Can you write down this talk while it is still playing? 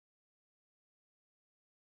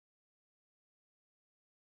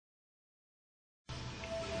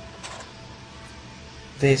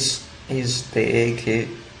This is the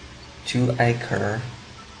AK2i card.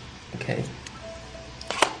 Okay.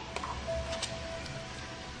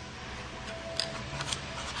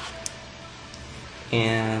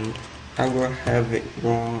 And I will have it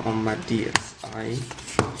run on my DSi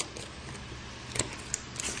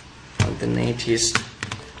on the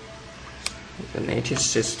native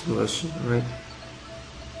system version, right?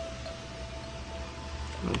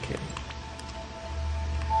 Okay.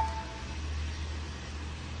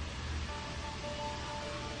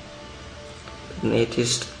 The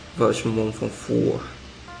latest version 1.4.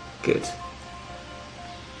 Good.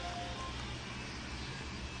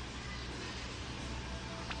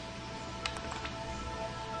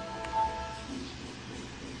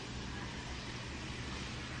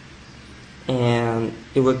 And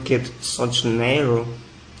it will get such an error,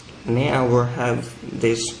 and then I will have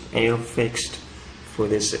this error fixed for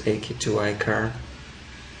this AK2i card.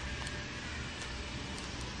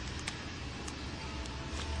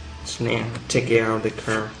 So now take out the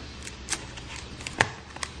card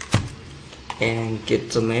and get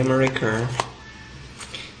the memory card.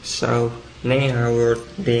 So now I will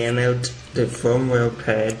download the firmware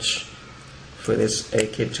patch for this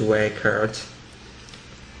AK2i card.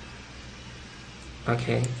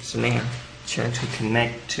 Okay, so now try to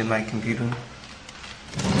connect to my computer.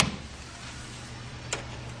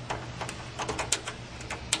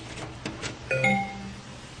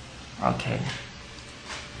 Okay,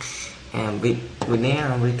 and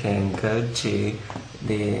now we can go to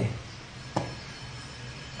the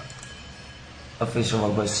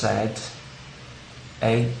official website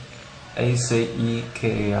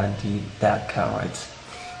acekard.com,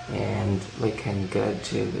 and we can go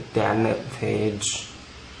to the download page.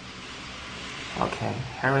 Okay,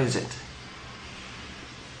 here is it.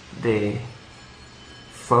 The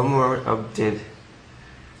firmware update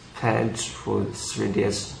page for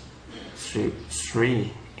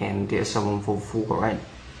 3DS3 and DS744, right?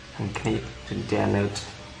 And click to download.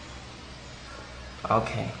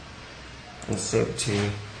 Okay, and save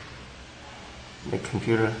to the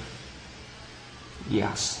computer.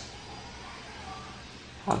 Yes.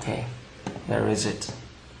 Okay, here is it.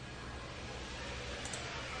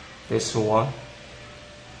 This one.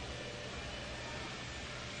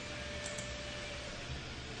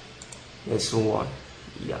 This one,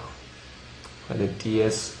 yeah. For the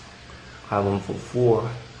DS144,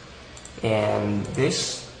 and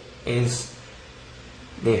this is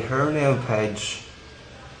the kernel page,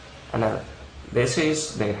 and this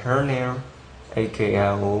is the kernel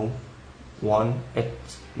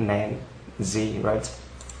AKO1X9Z, right?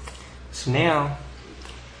 So now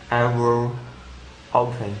I will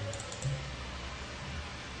open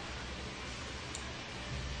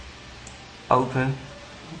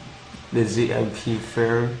the zip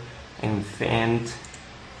file and find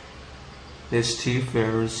these two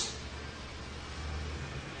files.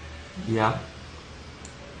 Yeah.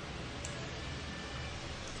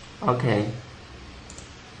 Okay.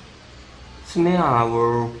 So now I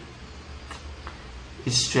will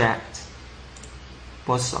extract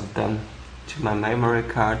both of them to my memory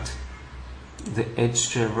card, the H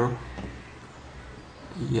driver.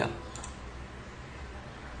 Yeah.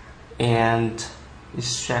 And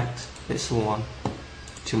extract this one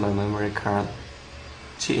to my memory card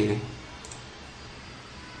too.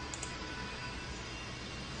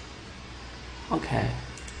 Okay,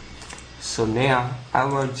 so now I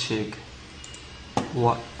will check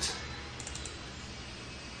what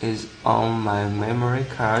is on my memory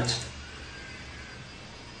card.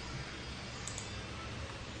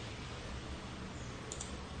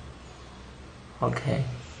 Okay,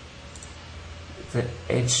 the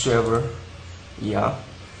H driver, yeah,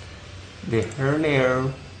 the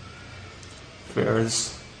kernel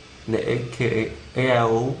files, the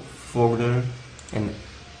AKAO folder, and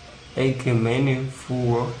AK menu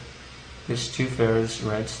for these two files,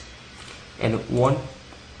 right? And one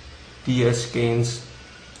DS games,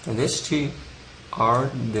 and these two are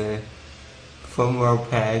the firmware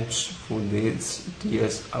patch for this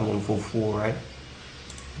DS144, right?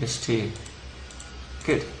 These two.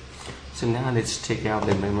 Good. So now let's take out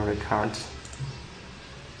the memory card.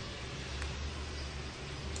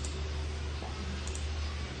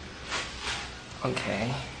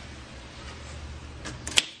 Okay.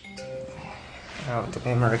 Out the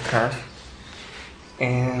memory card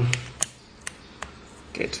and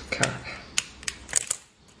get the card.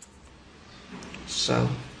 So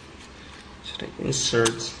should I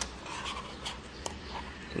insert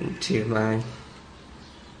into my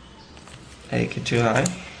AK2i,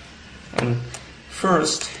 and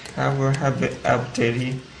first I will have it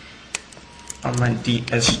updated on my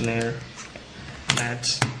DS layer.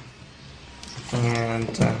 that,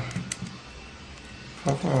 and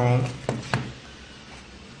overall,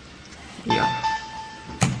 yeah.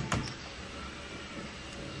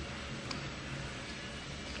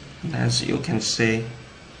 As you can see,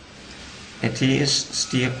 it is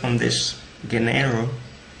still on this Genero.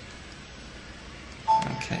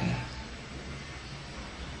 Okay.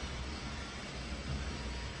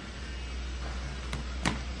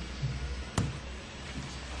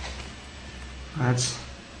 Let's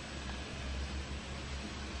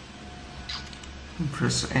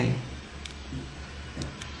press A.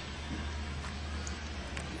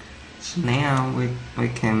 So now we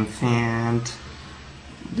can find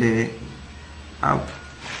the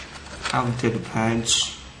update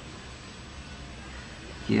page.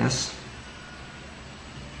 Yes,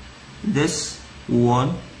 this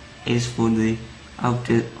one is for the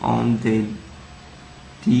update on the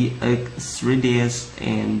DX3DS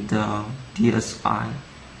and DSi,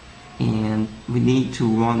 and we need to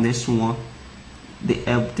run this one, the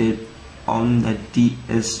update on the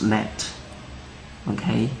DSLET.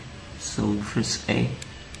 Okay, so press A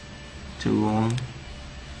to run,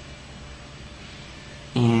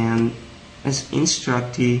 and as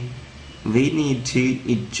instructed, we need to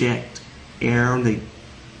eject the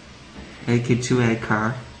AK2i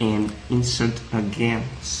card and insert again.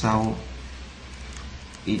 So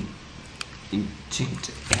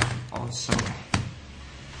eject F also.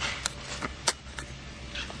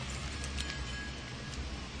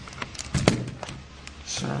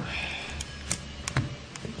 So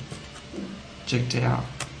eject out,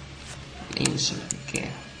 insert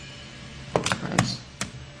again. Right.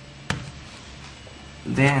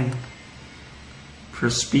 Then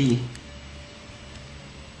press B,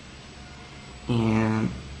 and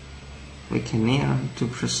we can now to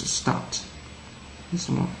press start. This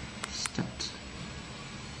one, start.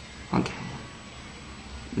 Okay,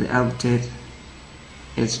 the update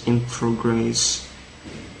is in progress.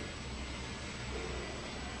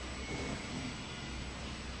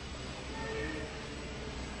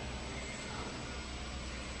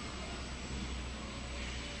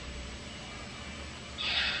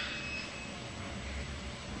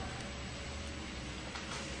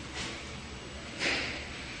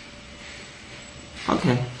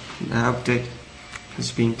 Okay, the update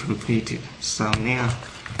has been completed. So now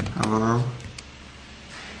I will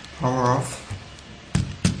power off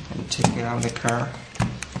and take out the car.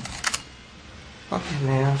 Okay,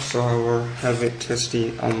 now so I will have it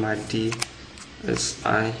tested on my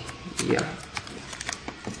DSi.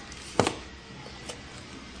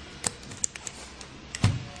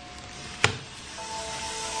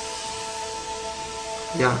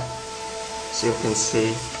 Yeah, so you can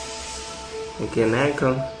see the game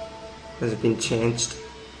icon has been changed,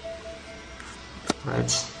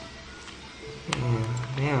 right? And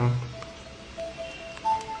now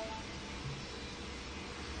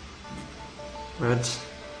right,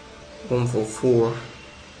 144.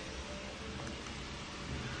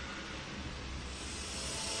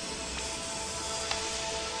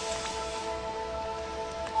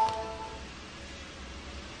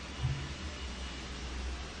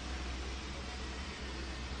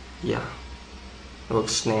 Yeah,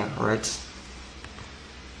 works now, right?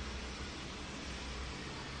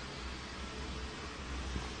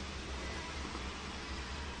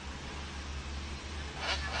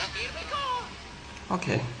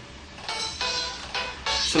 Okay,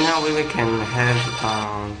 so now we can have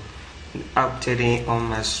updating on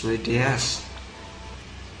my 3DS.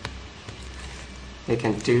 We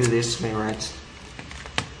can do this way, right?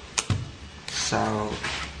 So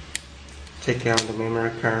take out the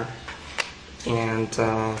memory card and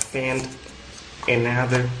find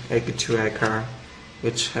another AK2i card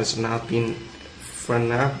which has not been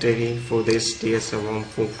updated for this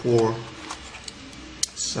DS144.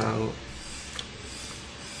 So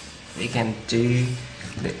we can do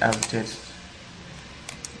the update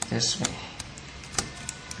this way.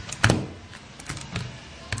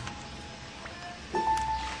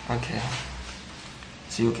 Okay,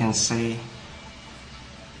 so you can see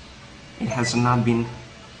it has not been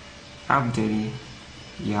updated.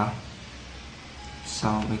 Yeah,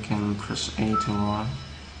 so we can press A to run.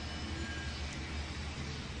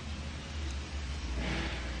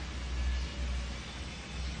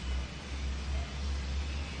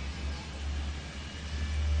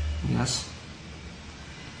 Yes,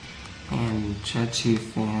 and try to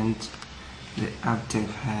find the update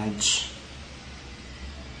page.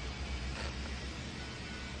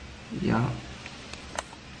 Yeah,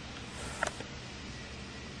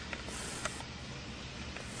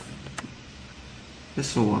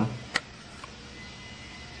 this one.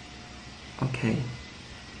 Okay,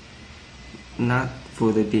 not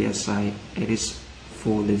for the DSi, it is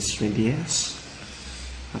for the 3DS.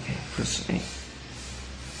 Okay, press A.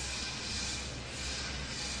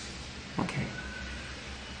 Okay.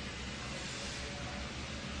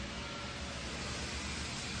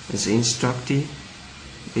 As instructed,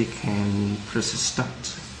 we can press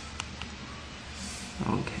start.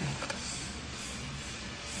 Okay.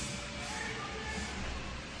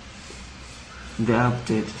 The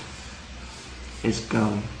update is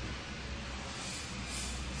gone.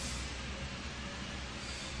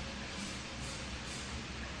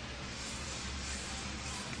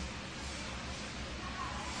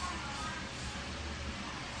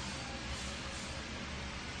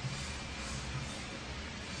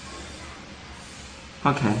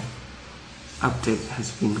 Okay, update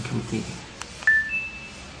has been completed.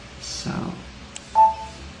 So,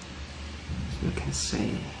 as you can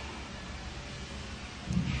see,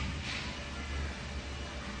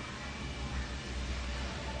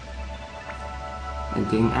 and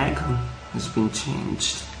the icon has been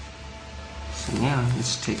changed. So now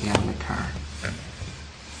let's take out the card.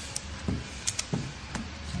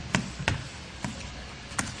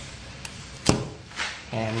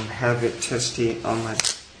 And have it tested on my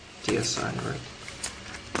DSi, right?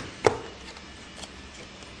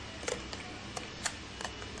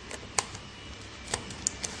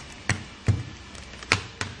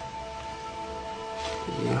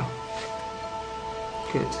 Yeah,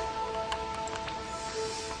 good.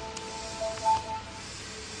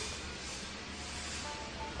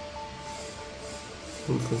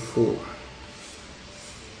 Info 4.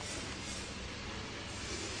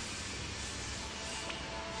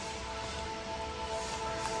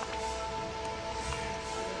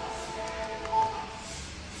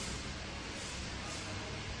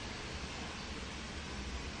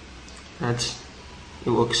 Right, it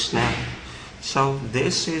works now. So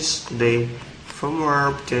this is the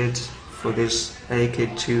firmware update for this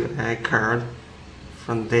AK2i card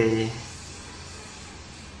from the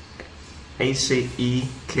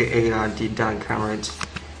Acekard.com, right?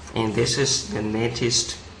 And this is the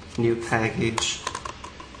latest new package.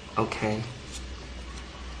 Okay.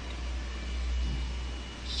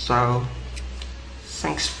 So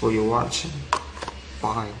thanks for your watching.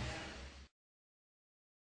 Bye.